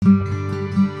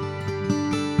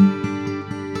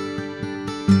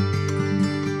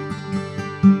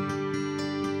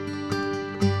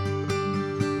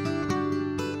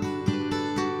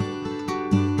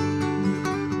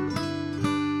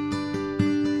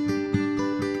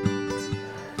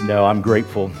I'm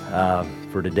grateful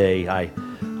for today. I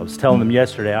was telling them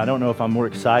yesterday, I don't know if I'm more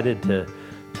excited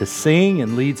to sing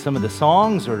and lead some of the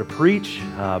songs or to preach.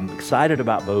 Excited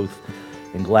about both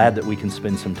and glad that we can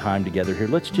spend some time together here.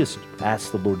 Let's just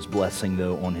ask the Lord's blessing,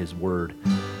 though, on His Word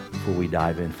before we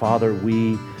dive in. Father,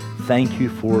 we thank You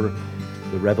for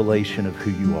the revelation of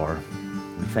who You are.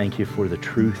 We thank You for the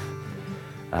truth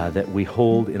that we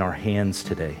hold in our hands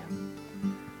today.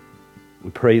 We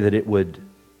pray that it would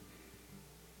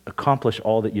accomplish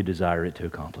all that You desire it to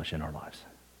accomplish in our lives.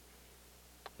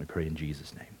 We pray in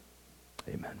Jesus'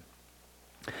 name. Amen.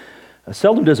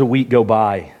 Seldom does a week go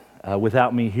by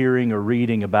without me hearing or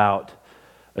reading about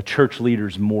a church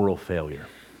leader's moral failure.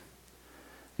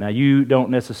 Now, you don't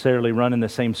necessarily run in the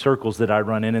same circles that I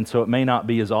run in, and so it may not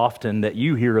be as often that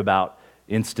you hear about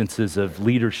instances of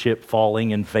leadership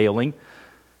falling and failing,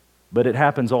 but it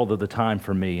happens all of the time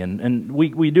for me. And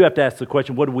we do have to ask the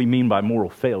question, what do we mean by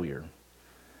moral failure?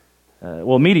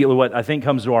 Well, immediately what I think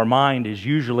comes to our mind is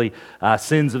usually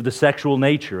sins of the sexual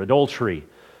nature, adultery,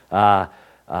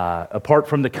 apart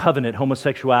from the covenant,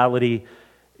 homosexuality,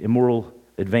 immoral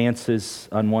advances,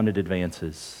 unwanted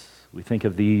advances. We think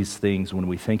of these things when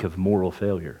we think of moral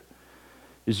failure.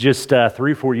 It's just 3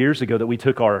 or 4 years ago that we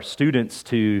took our students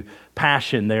to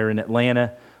Passion there in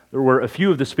Atlanta. There were a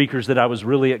few of the speakers that I was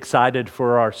really excited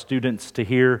for our students to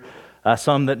hear,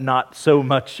 some that not so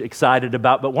much excited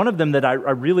about, but one of them that I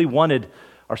really wanted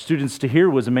our students to hear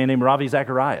was a man named Ravi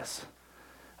Zacharias.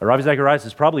 Ravi Zacharias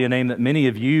is probably a name that many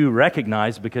of you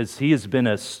recognize because he has been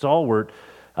a stalwart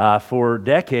for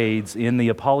decades in the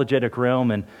apologetic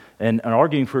realm and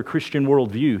arguing for a Christian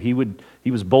worldview.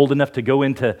 He was bold enough to go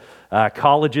into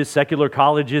colleges, secular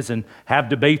colleges, and have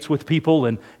debates with people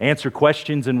and answer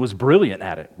questions, and was brilliant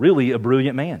at it. Really a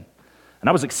brilliant man. And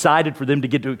I was excited for them to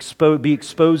get to be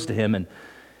exposed to him. And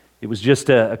it was just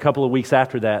a couple of weeks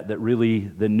after that really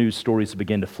the news stories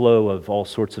began to flow of all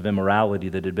sorts of immorality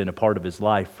that had been a part of his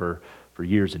life for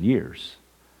years and years.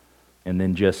 And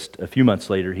then just a few months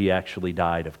later, he actually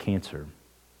died of cancer.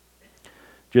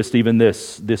 Just even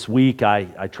this week,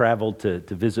 I traveled to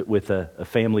visit with a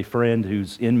family friend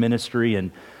who's in ministry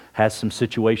and has some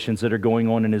situations that are going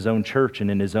on in his own church and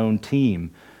in his own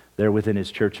team there within his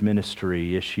church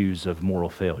ministry, issues of moral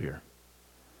failure.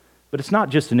 But it's not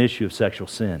just an issue of sexual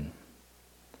sin.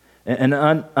 An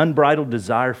unbridled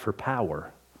desire for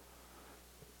power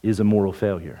is a moral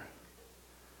failure.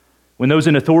 When those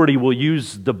in authority will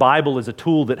use the Bible as a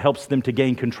tool that helps them to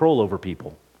gain control over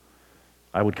people,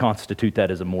 I would constitute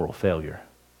that as a moral failure.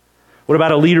 What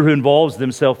about a leader who involves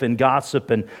themselves in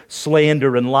gossip and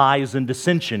slander and lies and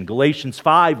dissension? Galatians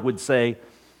 5 would say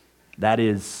that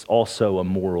is also a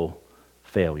moral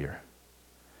failure.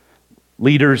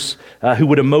 Leaders who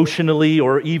would emotionally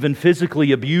or even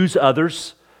physically abuse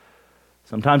others,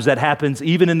 sometimes that happens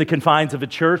even in the confines of a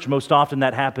church. Most often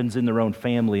that happens in their own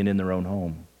family and in their own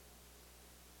home.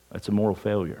 That's a moral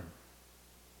failure.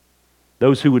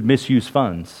 Those who would misuse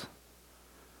funds,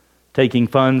 taking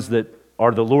funds that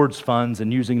are the Lord's funds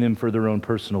and using them for their own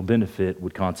personal benefit,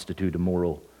 would constitute a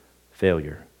moral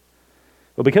failure.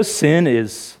 Well, because sin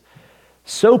is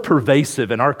so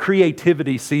pervasive and our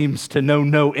creativity seems to know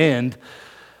no end,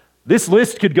 this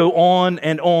list could go on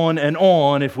and on and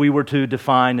on if we were to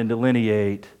define and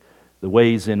delineate the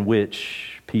ways in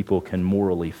which people can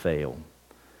morally fail.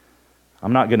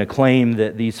 I'm not going to claim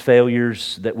that these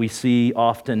failures that we see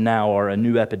often now are a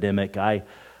new epidemic. I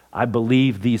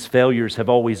believe these failures have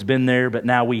always been there, but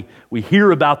now we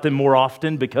hear about them more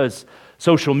often because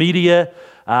social media,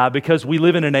 because we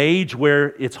live in an age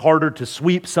where it's harder to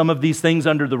sweep some of these things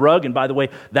under the rug. And by the way,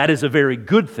 that is a very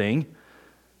good thing.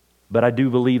 But I do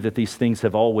believe that these things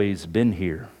have always been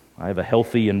here. I have a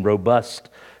healthy and robust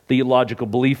theological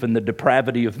belief in the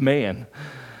depravity of man.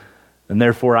 And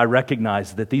therefore, I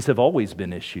recognize that these have always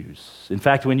been issues. In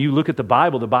fact, when you look at the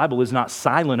Bible is not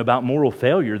silent about moral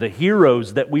failure. The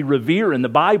heroes that we revere in the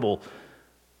Bible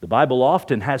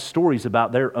often has stories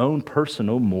about their own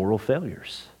personal moral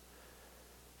failures.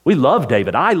 We love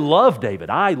David. I love David.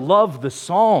 I love the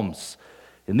Psalms.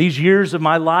 In these years of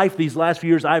my life, these last few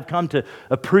years, I've come to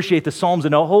appreciate the Psalms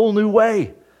in a whole new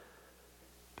way.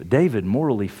 But David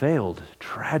morally failed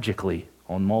tragically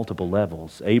on multiple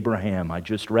levels. Abraham, I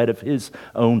just read of his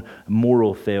own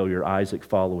moral failure, Isaac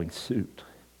following suit.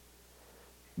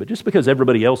 But just because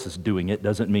everybody else is doing it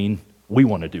doesn't mean we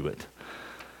want to do it.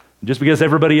 Just because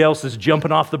everybody else is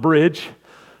jumping off the bridge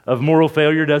of moral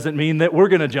failure doesn't mean that we're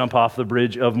going to jump off the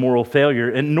bridge of moral failure,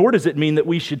 and nor does it mean that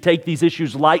we should take these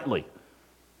issues lightly.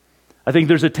 I think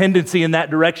there's a tendency in that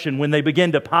direction. When they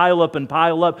begin to pile up,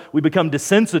 we become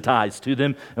desensitized to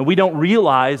them, and we don't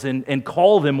realize and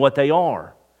call them what they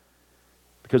are.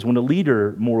 Because when a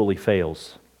leader morally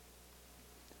fails,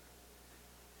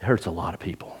 it hurts a lot of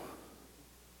people.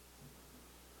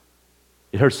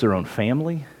 It hurts their own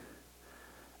family.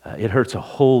 It hurts a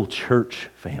whole church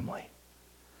family.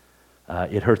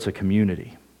 It hurts a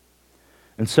community.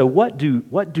 And so what do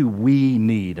we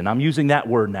need? And I'm using that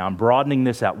word now. I'm broadening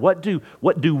this out. What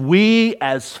do we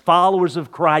as followers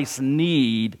of Christ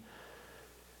need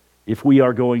if we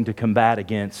are going to combat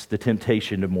against the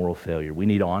temptation to moral failure? We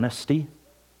need honesty.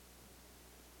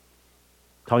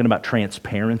 Talking about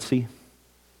transparency.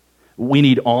 We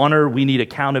need honor. We need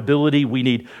accountability. We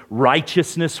need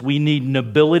righteousness. We need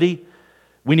nobility.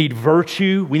 We need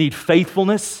virtue. We need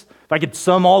faithfulness. If I could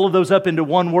sum all of those up into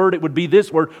one word, it would be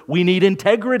this word: we need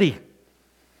integrity.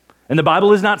 And the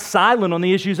Bible is not silent on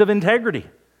the issues of integrity.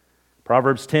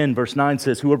 Proverbs 10 verse 9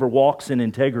 says, whoever walks in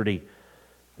integrity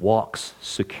walks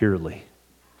securely.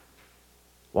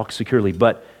 Walks securely.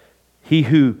 But he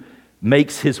who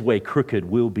makes his way crooked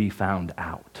will be found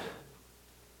out.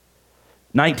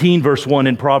 19 verse 1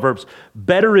 in Proverbs,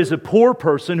 better is a poor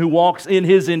person who walks in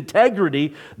his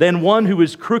integrity than one who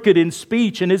is crooked in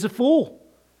speech and is a fool.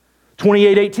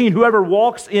 28:18, whoever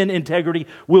walks in integrity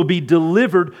will be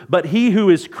delivered, but he who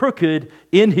is crooked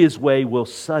in his way will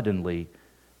suddenly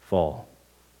fall.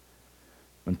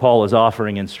 When Paul is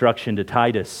offering instruction to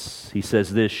Titus, he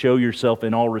says this: show yourself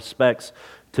in all respects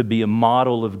to be a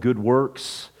model of good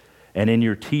works, and in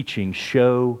your teaching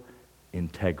show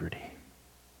integrity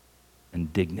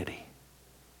and dignity.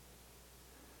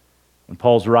 When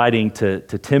Paul's writing to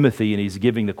Timothy and he's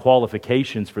giving the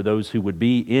qualifications for those who would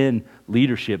be in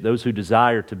leadership, those who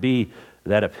desire to be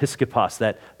that episkopos,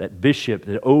 that bishop,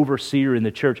 that overseer in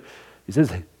the church, he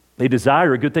says they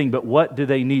desire a good thing, but what do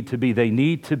they need to be? They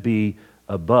need to be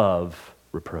above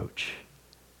reproach.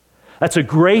 That's a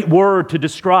great word to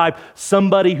describe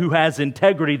somebody who has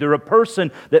integrity. They're a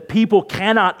person that people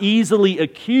cannot easily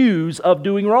accuse of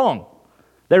doing wrong.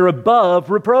 They're above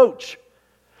reproach.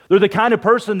 They're the kind of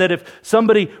person that if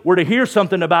somebody were to hear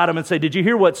something about them and say, did you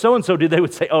hear what so-and-so did? They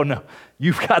would say, oh no,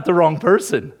 you've got the wrong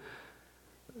person.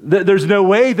 There's no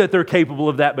way that they're capable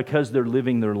of that because they're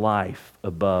living their life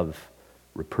above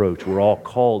reproach. We're all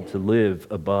called to live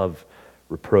above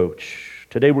reproach.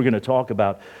 Today we're going to talk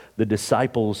about the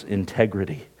disciples'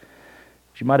 integrity.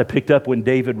 As you might have picked up when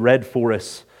David read for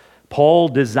us, Paul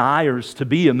desires to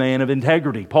be a man of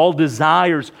integrity. Paul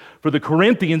desires for the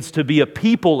Corinthians to be a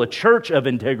people, a church of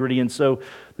integrity. And so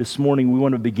this morning we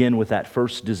want to begin with that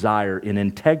first desire, in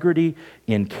integrity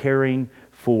in caring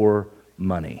for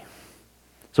money.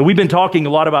 So we've been talking a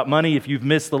lot about money. If you've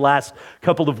missed the last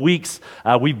couple of weeks,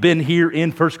 we've been here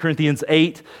in 1 Corinthians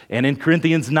 8 and in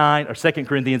Corinthians 9, or 2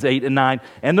 Corinthians 8 and 9,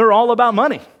 and they're all about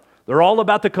money. They're all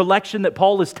about the collection that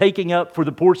Paul is taking up for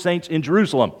the poor saints in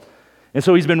Jerusalem. And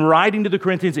so he's been writing to the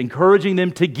Corinthians, encouraging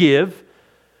them to give.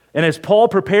 And as Paul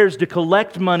prepares to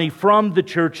collect money from the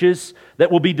churches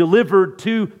that will be delivered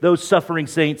to those suffering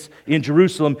saints in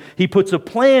Jerusalem, he puts a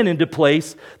plan into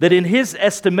place that in his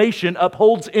estimation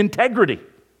upholds integrity.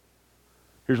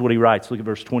 Here's what he writes. Look at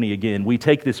verse 20 again. We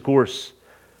take this course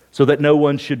so that no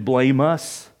one should blame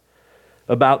us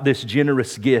about this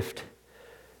generous gift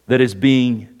that is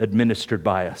being administered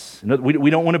by us. We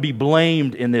don't want to be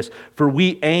blamed in this, for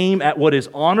we aim at what is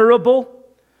honorable,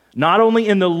 not only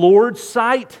in the Lord's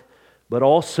sight, but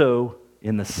also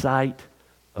in the sight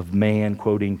of man,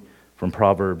 quoting from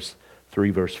Proverbs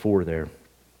 3 verse 4 there.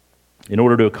 In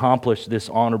order to accomplish this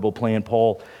honorable plan,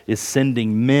 Paul is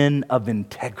sending men of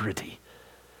integrity.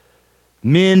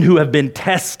 Men who have been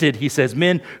tested, he says,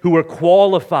 men who are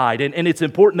qualified. And it's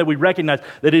important that we recognize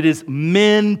that it is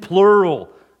men plural,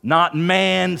 not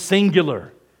man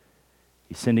singular.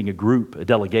 He's sending a group, a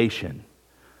delegation.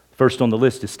 First on the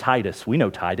list is Titus. We know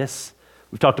Titus.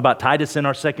 We've talked about Titus in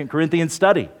our 2 Corinthians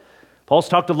study. Paul's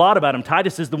talked a lot about him.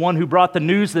 Titus is the one who brought the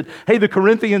news that, hey, the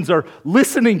Corinthians are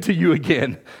listening to you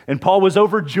again. And Paul was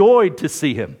overjoyed to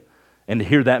see him and to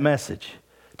hear that message.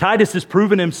 Titus has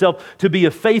proven himself to be a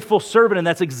faithful servant, and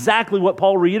that's exactly what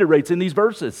Paul reiterates in these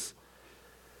verses.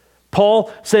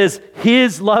 Paul says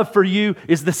his love for you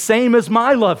is the same as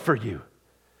my love for you.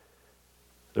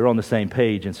 They're on the same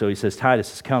page, and so he says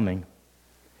Titus is coming.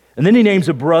 And then he names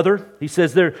a brother. He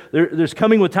says there's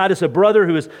coming with Titus a brother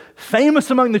who is famous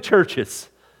among the churches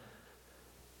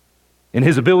in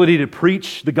his ability to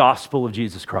preach the gospel of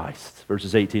Jesus Christ,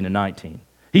 verses 18 and 19.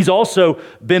 He's also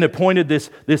been appointed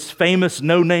this famous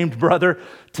no-named brother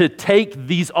to take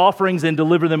these offerings and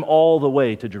deliver them all the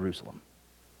way to Jerusalem.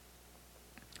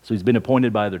 So he's been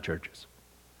appointed by other churches.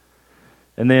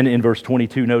 And then in verse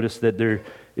 22, notice that there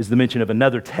is the mention of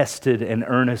another tested and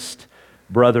earnest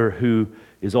brother who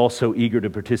is also eager to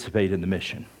participate in the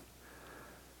mission.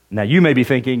 Now, you may be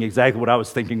thinking exactly what I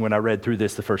was thinking when I read through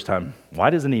this the first time. Why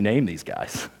doesn't he name these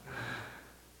guys?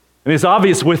 I mean, it's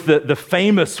obvious with the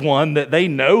famous one that they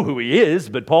know who he is,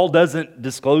 but Paul doesn't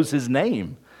disclose his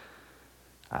name.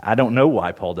 I don't know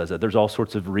why Paul does that. There's all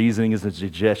sorts of reasonings and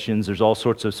suggestions. There's all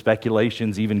sorts of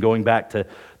speculations, even going back to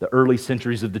the early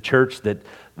centuries of the church,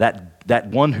 that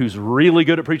one who's really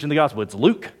good at preaching the gospel, it's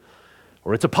Luke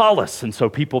or it's Apollos. And so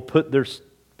people put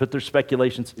their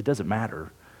speculations. It doesn't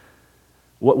matter.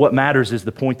 What matters is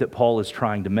the point that Paul is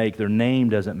trying to make. Their name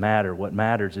doesn't matter. What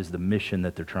matters is the mission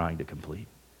that they're trying to complete.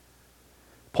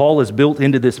 Paul has built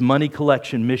into this money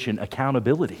collection mission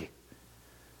accountability.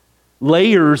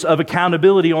 Layers of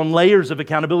accountability on layers of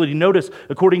accountability. Notice,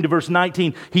 according to verse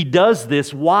 19, he does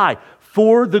this. Why?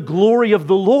 For the glory of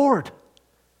the Lord.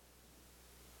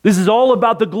 This is all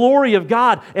about the glory of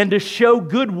God and to show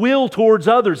goodwill towards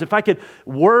others. If I could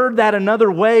word that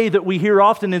another way that we hear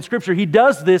often in Scripture, he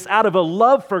does this out of a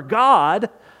love for God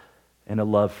and a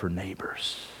love for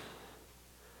neighbors.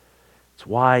 It's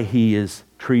why he is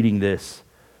treating this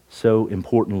so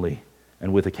importantly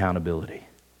and with accountability.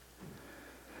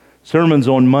 Sermons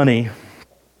on money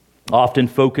often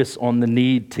focus on the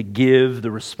need to give,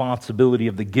 the responsibility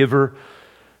of the giver.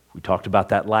 We talked about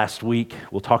that last week.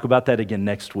 We'll talk about that again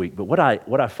next week. But what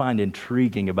I find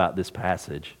intriguing about this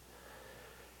passage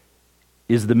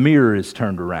is the mirror is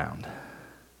turned around.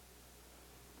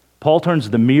 Paul turns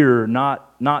the mirror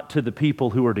not to the people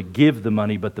who are to give the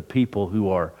money, but the people who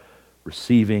are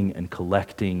receiving and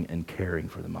collecting and caring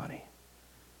for the money.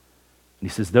 And he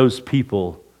says, those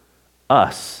people,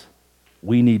 us,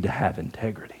 we need to have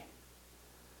integrity.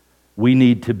 We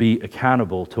need to be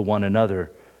accountable to one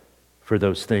another for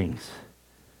those things.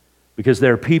 Because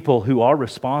there are people who are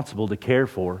responsible to care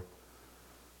for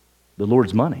the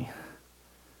Lord's money,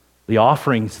 the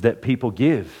offerings that people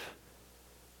give.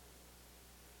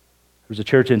 There's a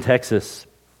church in Texas,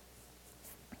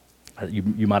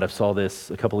 you might have saw this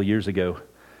a couple of years ago.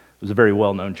 It was a very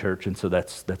well-known church, and so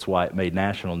that's why it made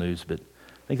national news, but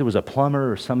I think there was a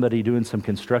plumber or somebody doing some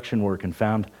construction work and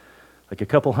found like a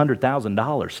couple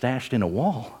 $100,000 stashed in a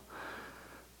wall.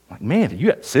 Like, man,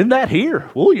 you send that here.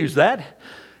 We'll use that.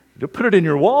 You'll put it in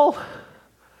your wall.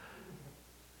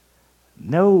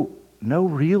 No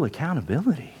real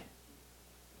accountability.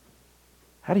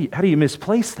 How do you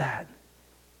misplace that?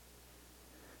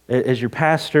 As your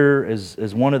pastor,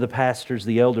 as one of the pastors,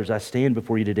 the elders, I stand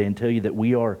before you today and tell you that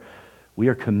we are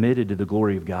committed to the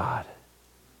glory of God.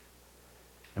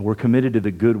 And we're committed to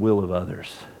the goodwill of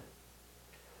others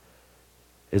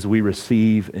as we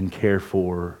receive and care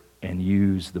for and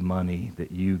use the money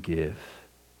that you give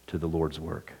to the Lord's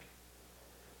work.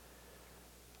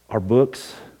 Our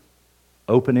books,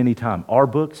 open anytime. Our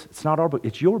books, it's not our book,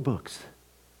 it's your books.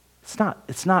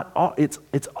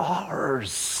 It's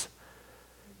ours.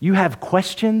 You have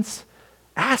questions,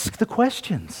 ask the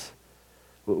questions.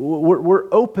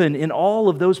 We're open in all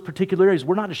of those particular areas.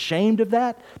 We're not ashamed of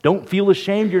that. Don't feel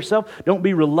ashamed yourself. Don't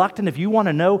be reluctant. If you want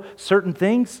to know certain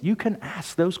things, you can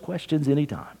ask those questions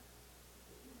anytime.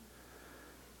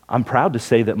 I'm proud to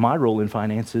say that my role in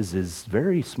finances is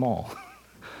very small.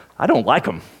 I don't like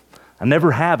them. I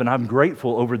never have, and I'm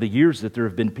grateful over the years that there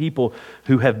have been people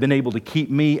who have been able to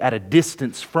keep me at a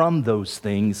distance from those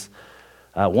things.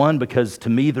 One, because to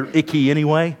me they're icky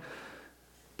anyway,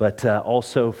 but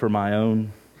also for my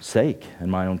own sake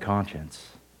and my own conscience.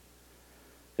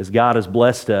 As God has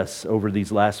blessed us over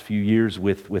these last few years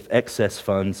with excess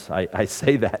funds, I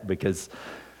say that because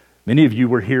many of you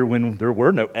were here when there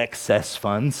were no excess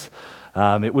funds.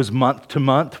 It was month to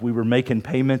month. We were making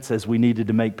payments as we needed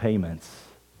to make payments.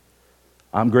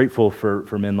 I'm grateful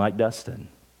for men like Dustin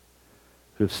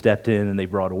who have stepped in and they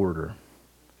brought order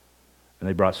and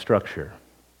they brought structure.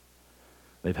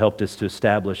 They've helped us to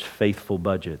establish faithful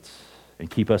budgets and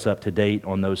keep us up to date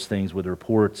on those things with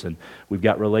reports. And we've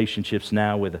got relationships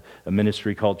now with a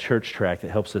ministry called Church Track that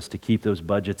helps us to keep those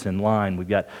budgets in line. We've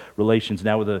got relations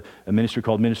now with a ministry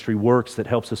called Ministry Works that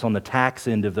helps us on the tax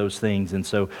end of those things. And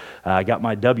so I got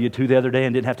my W-2 the other day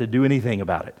and didn't have to do anything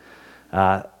about it.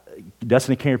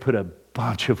 Dustin and Karen put a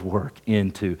bunch of work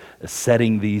into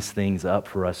setting these things up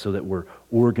for us so that we're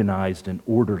organized and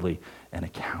orderly and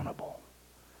accountable.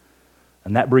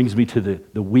 And that brings me to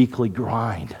the weekly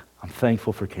grind. I'm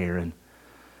thankful for Karen.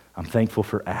 I'm thankful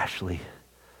for Ashley.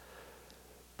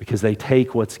 Because they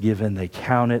take what's given, they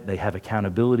count it, they have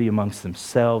accountability amongst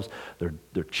themselves.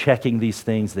 They're checking these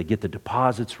things, they get the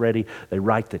deposits ready, they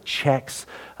write the checks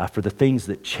for the things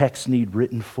that checks need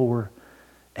written for.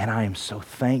 And I am so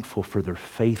thankful for their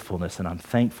faithfulness, and I'm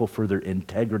thankful for their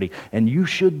integrity. And you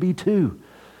should be too.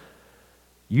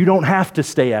 You don't have to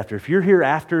stay after. If you're here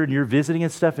after and you're visiting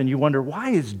and stuff and you wonder,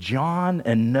 why is John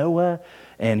and Noah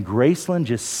and Graceland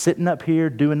just sitting up here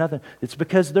doing nothing? It's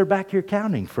because they're back here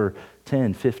counting for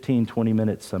 10, 15, 20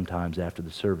 minutes sometimes after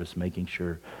the service, making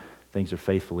sure things are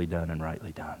faithfully done and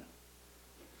rightly done.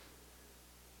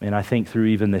 And I think through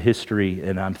even the history,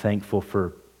 and I'm thankful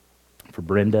for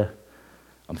Brenda,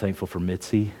 I'm thankful for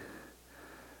Mitzi.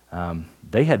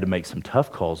 They had to make some tough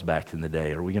calls back in the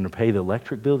day. Are we going to pay the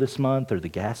electric bill this month or the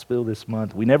gas bill this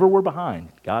month? We never were behind.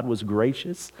 God was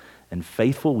gracious and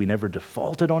faithful. We never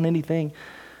defaulted on anything.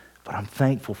 But I'm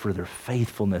thankful for their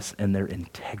faithfulness and their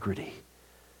integrity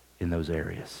in those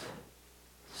areas.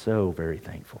 So very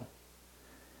thankful.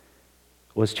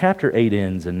 Well, as chapter 8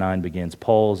 ends and 9 begins,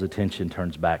 Paul's attention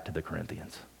turns back to the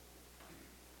Corinthians.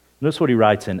 Notice what he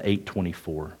writes in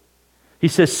 8:24. He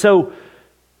says, so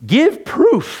give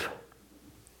proof,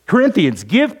 Corinthians,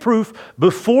 give proof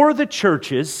before the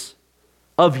churches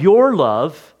of your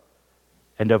love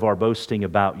and of our boasting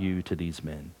about you to these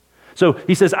men. So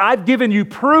he says, I've given you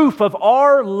proof of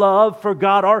our love for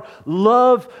God, our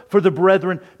love for the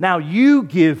brethren. Now you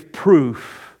give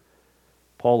proof.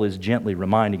 Paul is gently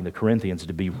reminding the Corinthians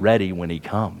to be ready when he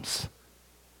comes.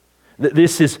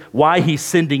 This is why he's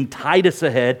sending Titus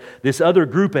ahead, this other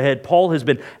group ahead. Paul has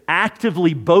been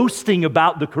actively boasting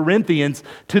about the Corinthians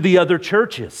to the other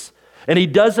churches. And he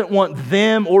doesn't want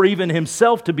them or even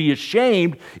himself to be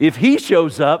ashamed if he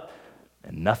shows up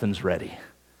and nothing's ready.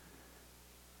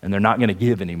 And they're not going to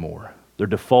give anymore. They're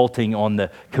defaulting on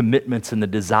the commitments and the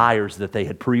desires that they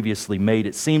had previously made.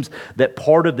 It seems that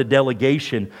part of the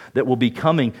delegation that will be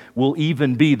coming will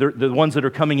even be the ones that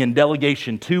are coming in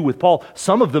delegation 2 with Paul,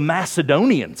 some of the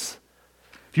Macedonians.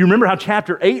 If you remember how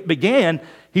chapter 8 began,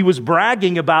 he was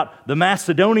bragging about the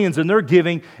Macedonians and their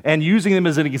giving and using them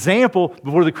as an example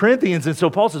before the Corinthians. And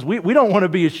so Paul says, we don't want to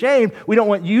be ashamed. We don't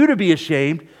want you to be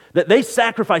ashamed that they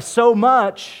sacrificed so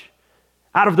much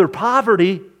out of their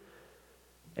poverty,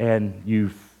 and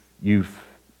you've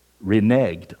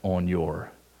reneged on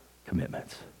your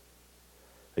commitments.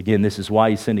 Again, this is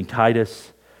why he's sending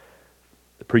Titus,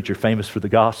 the preacher famous for the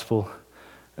gospel,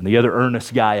 and the other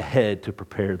earnest guy ahead to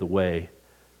prepare the way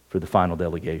for the final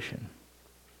delegation.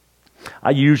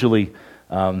 I usually,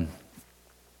 I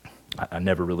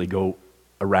never really go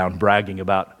around bragging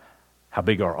about how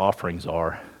big our offerings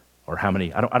are or how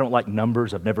many. I don't like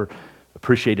numbers. I've never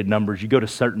appreciated numbers. You go to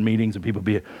certain meetings and people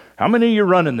be, how many are you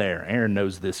running there? Aaron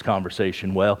knows this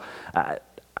conversation well.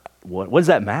 What does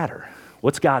that matter?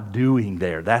 What's God doing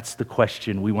there? That's the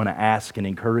question we want to ask and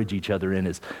encourage each other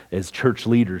in as church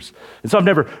leaders. And so I've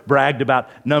never bragged about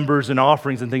numbers and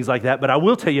offerings and things like that, but I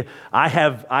will tell you, I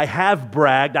have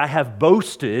bragged, I have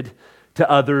boasted to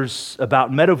others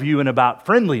about Meadowview and about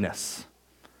friendliness.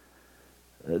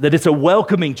 That it's a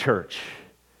welcoming church.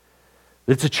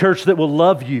 That it's a church that will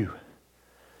love you.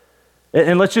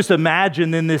 And let's just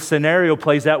imagine then this scenario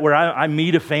plays out where I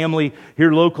meet a family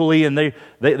here locally and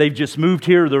they've just moved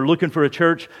here, they're looking for a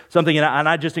church, something, and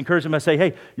I just encourage them. I say,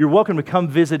 hey, you're welcome to come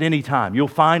visit anytime. You'll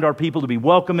find our people to be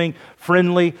welcoming,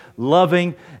 friendly,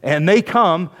 loving, and they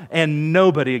come and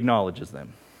nobody acknowledges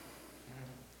them.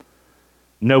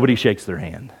 Nobody shakes their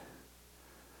hand.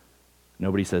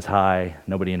 Nobody says hi.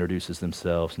 Nobody introduces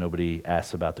themselves. Nobody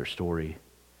asks about their story.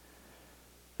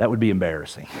 That would be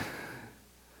embarrassing.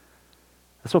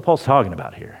 That's what Paul's talking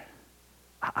about here.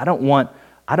 I don't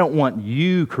want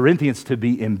you, Corinthians, to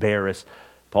be embarrassed.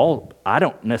 Paul, I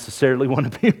don't necessarily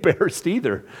want to be embarrassed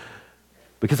either,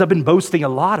 because I've been boasting a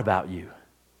lot about you.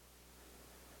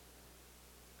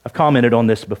 I've commented on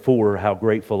this before, how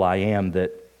grateful I am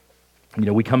that,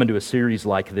 we come into a series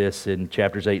like this in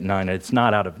chapters 8 and 9, and it's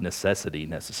not out of necessity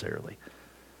necessarily.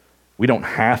 We don't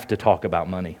have to talk about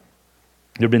money.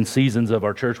 There have been seasons of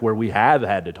our church where we have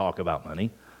had to talk about money.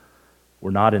 We're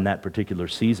not in that particular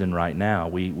season right now.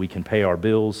 We can pay our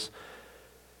bills.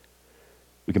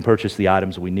 We can purchase the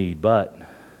items we need, but,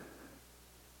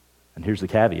 and here's the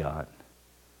caveat,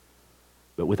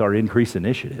 but with our increased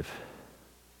initiative,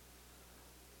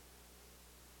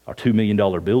 our $2 million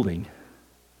building,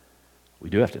 we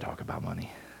do have to talk about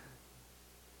money.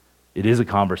 It is a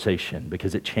conversation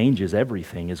because it changes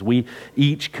everything. As we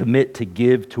each commit to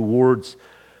give towards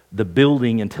the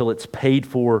building until it's paid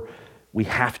for, we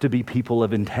have to be people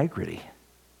of integrity.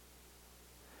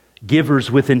 Givers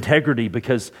with integrity,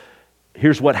 because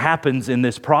here's what happens in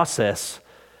this process.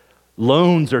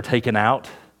 Loans are taken out,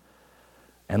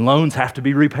 and loans have to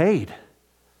be repaid.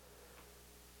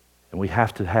 And we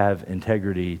have to have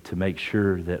integrity to make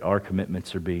sure that our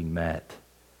commitments are being met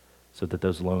so that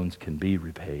those loans can be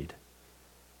repaid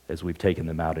as we've taken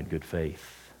them out in good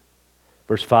faith.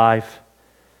 Verse 5,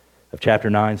 of chapter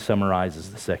 9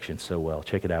 summarizes the section so well.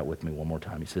 Check it out with me one more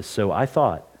time. He says, "So I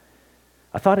thought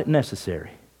it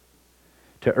necessary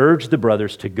to urge the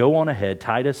brothers to go on ahead,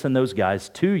 Titus and those guys,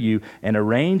 to you and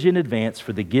arrange in advance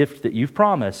for the gift that you've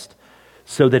promised,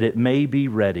 so that it may be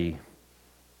ready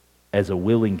as a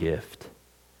willing gift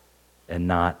and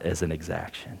not as an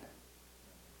exaction."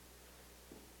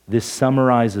 This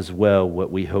summarizes well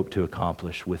what we hope to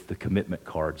accomplish with the commitment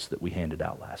cards that we handed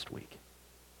out last week.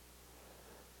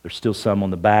 There's still some on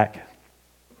the back,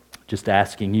 just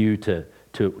asking you to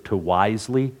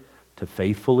wisely, to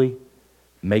faithfully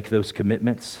make those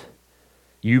commitments.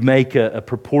 You make a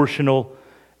proportional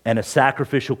and a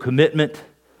sacrificial commitment.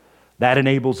 That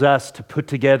enables us to put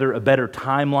together a better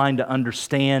timeline to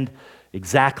understand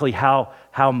exactly how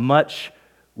much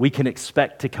we can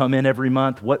expect to come in every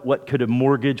month. What could a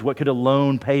mortgage, what could a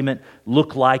loan payment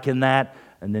look like in that?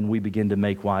 And then we begin to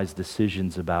make wise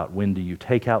decisions about when do you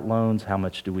take out loans, how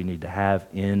much do we need to have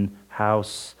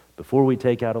in-house before we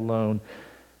take out a loan,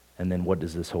 and then what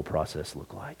does this whole process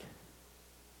look like?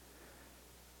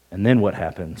 And then what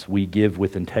happens? We give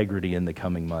with integrity in the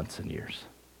coming months and years.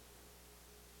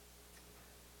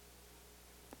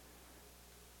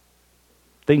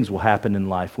 Things will happen in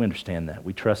life. We understand that.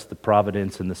 We trust the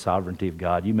providence and the sovereignty of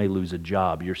God. You may lose a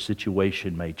job. Your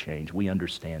situation may change. We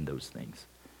understand those things.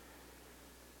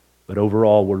 But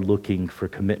overall, we're looking for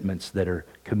commitments that are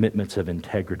commitments of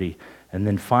integrity. And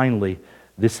then finally,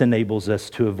 this enables us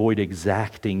to avoid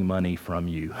exacting money from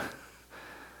you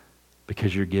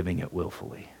because you're giving it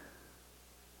willfully.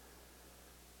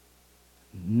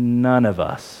 None of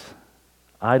us,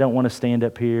 I don't want to stand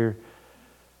up here.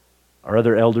 Our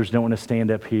other elders don't want to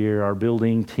stand up here. Our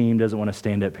building team doesn't want to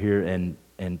stand up here and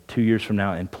 2 years from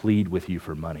now and plead with you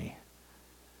for money.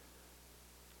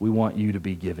 We want you to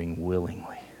be giving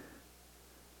willingly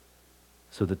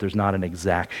so that there's not an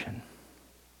exaction.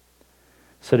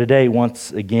 So today,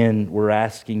 once again, we're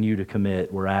asking you to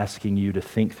commit. We're asking you to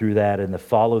think through that and to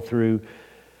follow through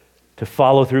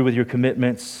with your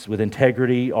commitments with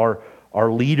integrity. Our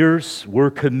leaders,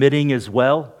 we're committing as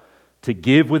well to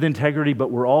give with integrity, but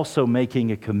we're also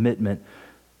making a commitment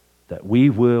that we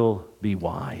will be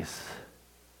wise.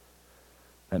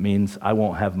 That means I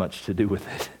won't have much to do with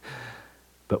it,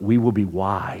 but we will be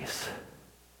wise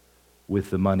with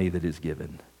the money that is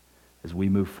given as we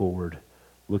move forward,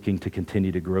 looking to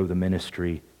continue to grow the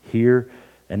ministry here,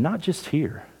 and not just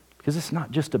here, because it's not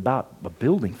just about a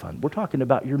building fund. We're talking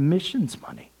about your missions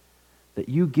money that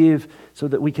you give so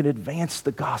that we can advance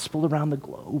the gospel around the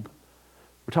globe.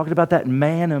 We're talking about that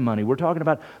manna money. We're talking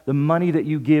about the money that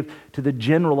you give to the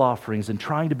general offerings and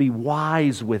trying to be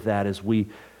wise with that as we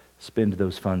spend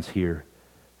those funds here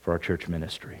for our church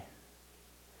ministry.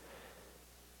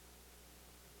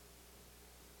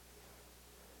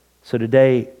 So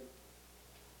today,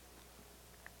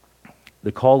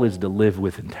 the call is to live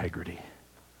with integrity.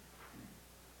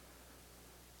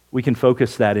 We can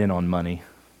focus that in on money,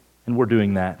 and we're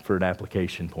doing that for an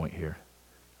application point here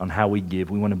on how we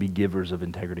give. We want to be givers of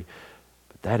integrity.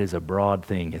 But that is a broad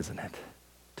thing, isn't it?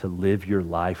 To live your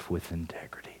life with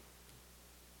integrity.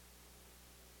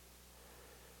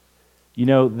 You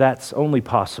know, that's only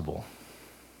possible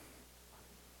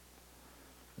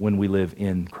when we live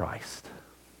in Christ.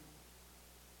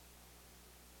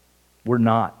 We're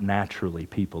not naturally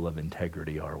people of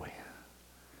integrity, are we?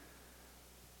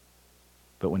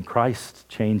 But when Christ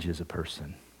changes a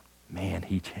person, man,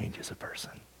 he changes a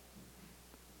person.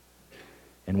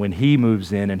 And when he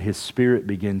moves in and his Spirit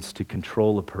begins to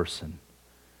control a person,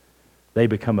 they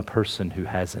become a person who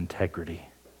has integrity.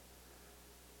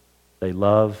 They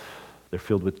love, they're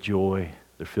filled with joy,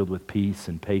 they're filled with peace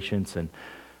and patience and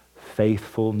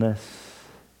faithfulness,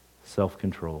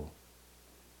 self-control.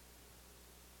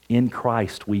 In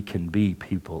Christ, we can be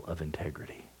people of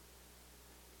integrity.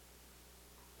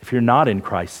 If you're not in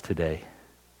Christ today,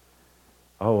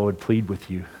 I would plead with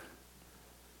you.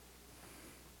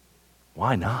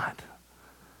 Why not?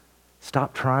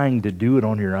 Stop trying to do it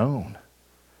on your own.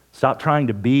 Stop trying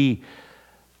to be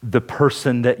the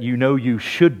person that you know you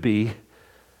should be,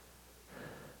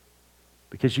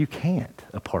 because you can't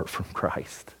apart from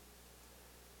Christ.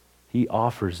 He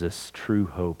offers us true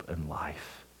hope and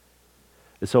life.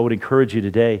 And so I would encourage you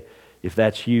today, if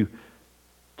that's you,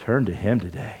 turn to him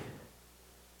today.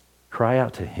 Cry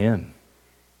out to him.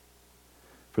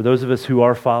 For those of us who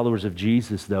are followers of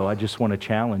Jesus, though, I just want to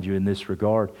challenge you in this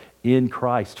regard. In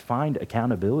Christ, find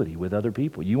accountability with other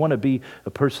people. You want to be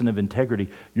a person of integrity.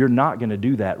 You're not going to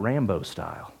do that Rambo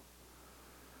style.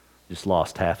 Just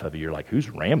lost half of you. You're like, who's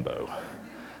Rambo?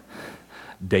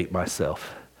 Date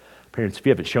myself. Parents, if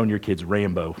you haven't shown your kids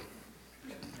Rambo,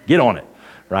 get on it,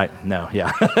 right? No,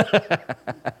 yeah.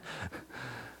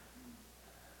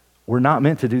 We're not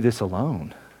meant to do this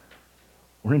alone.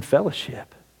 We're in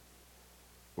fellowship.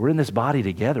 We're in this body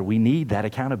together. We need that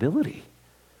accountability.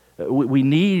 We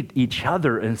need each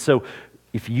other. And so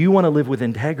if you want to live with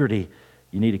integrity,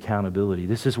 you need accountability.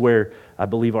 This is where I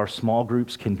believe our small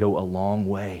groups can go a long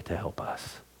way to help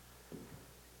us.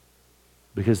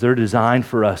 Because they're designed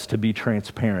for us to be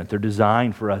transparent. They're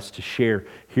designed for us to share,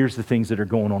 here's the things that are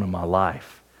going on in my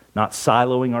life. Not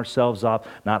siloing ourselves off,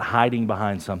 not hiding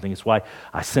behind something. It's why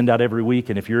I send out every week,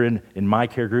 and if you're in my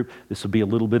care group, this will be a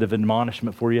little bit of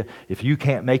admonishment for you. If you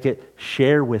can't make it,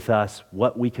 share with us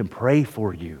what we can pray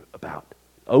for you about.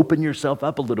 Open yourself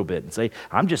up a little bit and say,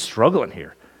 I'm just struggling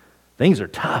here. Things are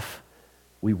tough.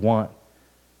 We want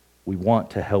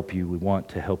to help you. We want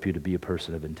to help you to be a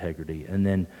person of integrity. And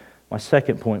then my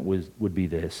second point would be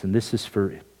this, and this is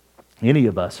for any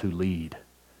of us who lead.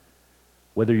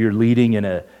 Whether you're leading in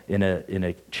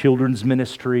a children's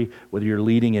ministry, whether you're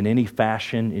leading in any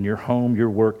fashion, in your home, your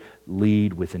work,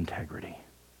 lead with integrity.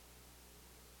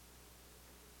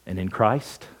 And in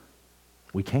Christ,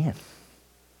 we can.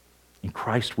 In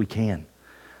Christ, we can.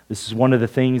 This is one of the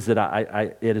things that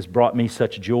it has brought me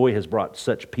such joy, has brought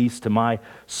such peace to my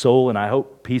soul, and I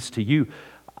hope peace to you.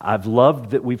 I've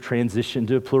loved that we've transitioned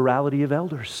to a plurality of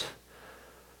elders.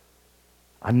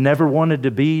 I never wanted to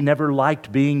be, never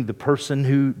liked being the person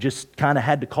who just kind of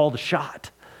had to call the shot.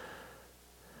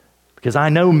 Because I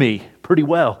know me pretty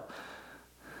well.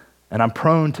 And I'm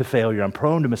prone to failure, I'm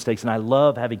prone to mistakes, and I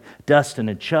love having Dustin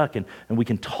and Chuck, and we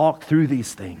can talk through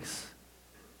these things.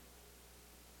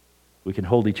 We can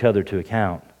hold each other to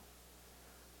account.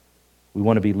 We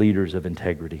want to be leaders of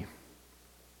integrity.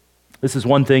 This is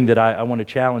one thing that I want to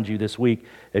challenge you this week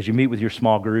as you meet with your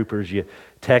small group or as you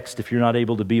text if you're not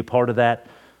able to be a part of that.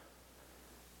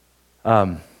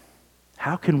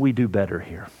 How can we do better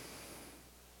here?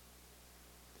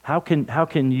 How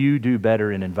can you do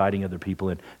better in inviting other people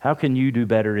in? How can you do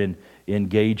better in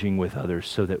engaging with others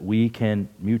so that we can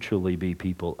mutually be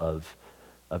people of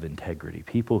integrity,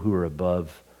 people who are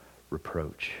above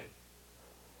reproach?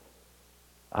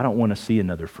 I don't want to see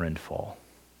another friend fall.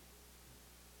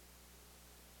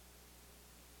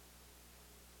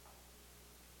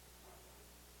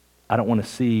 I don't want to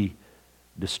see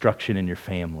destruction in your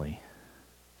family.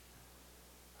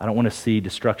 I don't want to see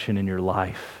destruction in your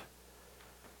life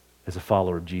as a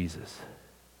follower of Jesus.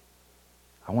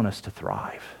 I want us to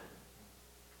thrive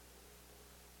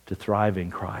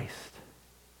in Christ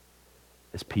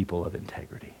as people of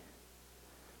integrity.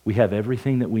 We have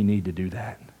everything that we need to do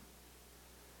that.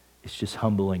 It's just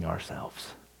humbling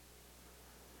ourselves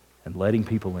and letting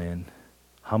people in,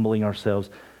 humbling ourselves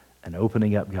and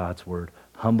opening up God's Word,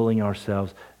 humbling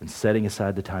ourselves and setting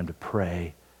aside the time to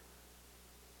pray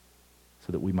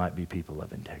so that we might be people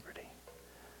of integrity.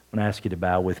 I'm going to ask you to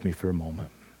bow with me for a moment.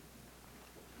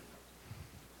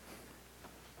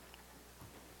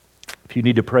 If you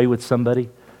need to pray with somebody,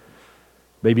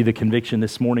 maybe the conviction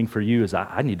this morning for you is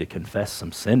I need to confess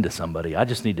some sin to somebody. I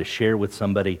just need to share with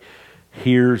somebody,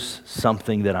 here's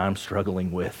something that I'm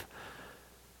struggling with.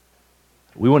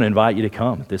 We want to invite you to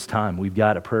come at this time. We've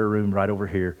got a prayer room right over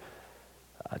here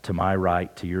to my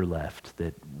right, to your left,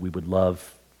 that we would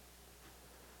love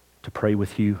to pray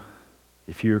with you.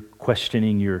 If you're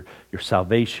questioning your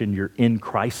salvation, your in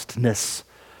Christness,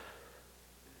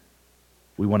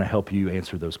 we want to help you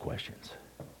answer those questions.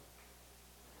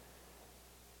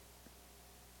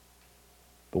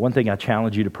 But one thing I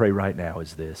challenge you to pray right now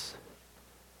is this: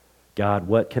 God,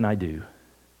 what can I do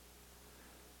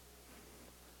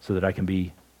so that I can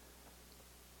be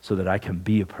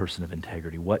a person of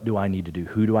integrity? What do I need to do?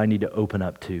 Who do I need to open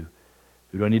up to?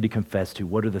 Who do I need to confess to?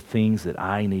 What are the things that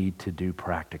I need to do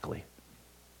practically?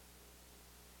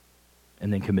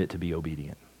 And then commit to be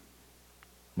obedient.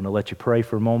 I'm going to let you pray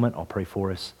for a moment. I'll pray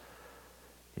for us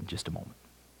in just a moment.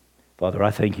 Father,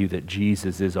 I thank you that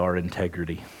Jesus is our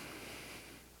integrity.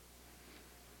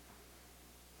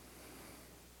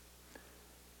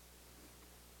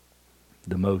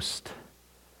 The most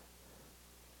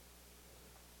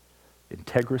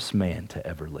integrous man to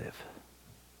ever live.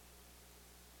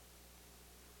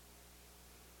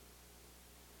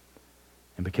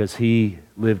 And because he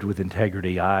lived with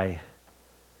integrity, I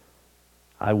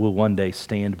will one day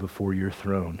stand before your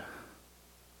throne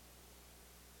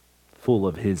full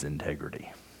of his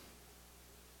integrity.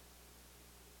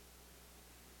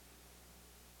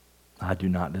 I do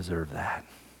not deserve that.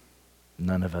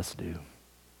 None of us do.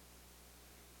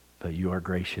 But you are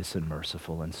gracious and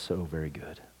merciful and so very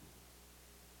good.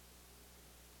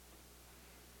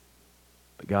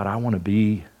 But God, I want to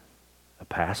be a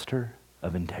pastor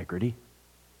of integrity.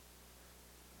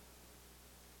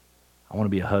 I want to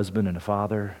be a husband and a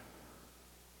father,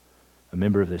 a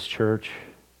member of this church.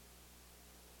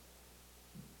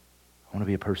 I want to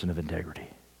be a person of integrity.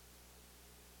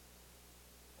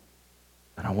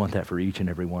 And I want that for each and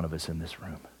every one of us in this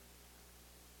room.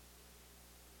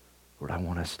 Lord, I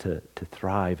want us to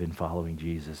thrive in following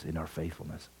Jesus in our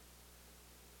faithfulness.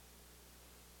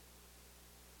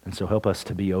 And so help us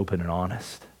to be open and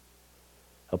honest.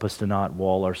 Help us to not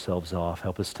wall ourselves off.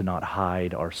 Help us to not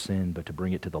hide our sin, but to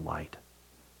bring it to the light.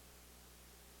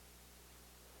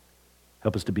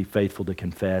 Help us to be faithful to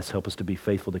confess. Help us to be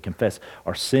faithful to confess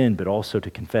our sin, but also to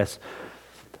confess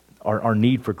our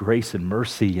need for grace and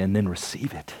mercy and then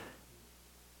receive it.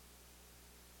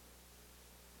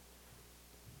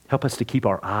 Help us to keep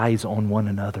our eyes on one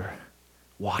another,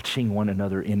 watching one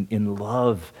another in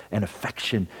love and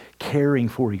affection, caring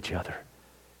for each other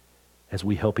as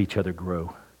we help each other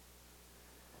grow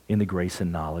in the grace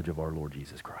and knowledge of our Lord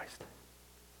Jesus Christ.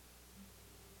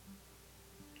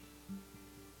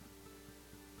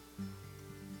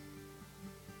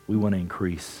 We want to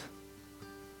increase.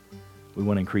 We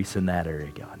want to increase in that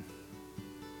area, God.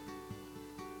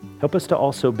 Help us to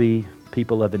also be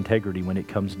people of integrity when it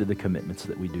comes to the commitments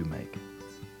that we do make.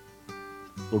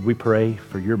 Lord, we pray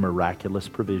for your miraculous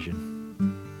provision,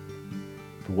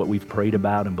 for what we've prayed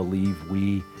about and believe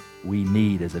we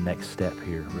need as a next step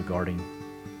here regarding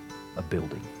a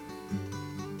building.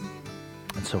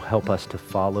 And so help us to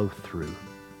follow through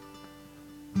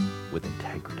with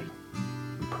integrity.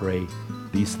 We pray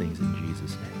these things in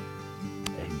Jesus'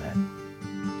 name. Amen.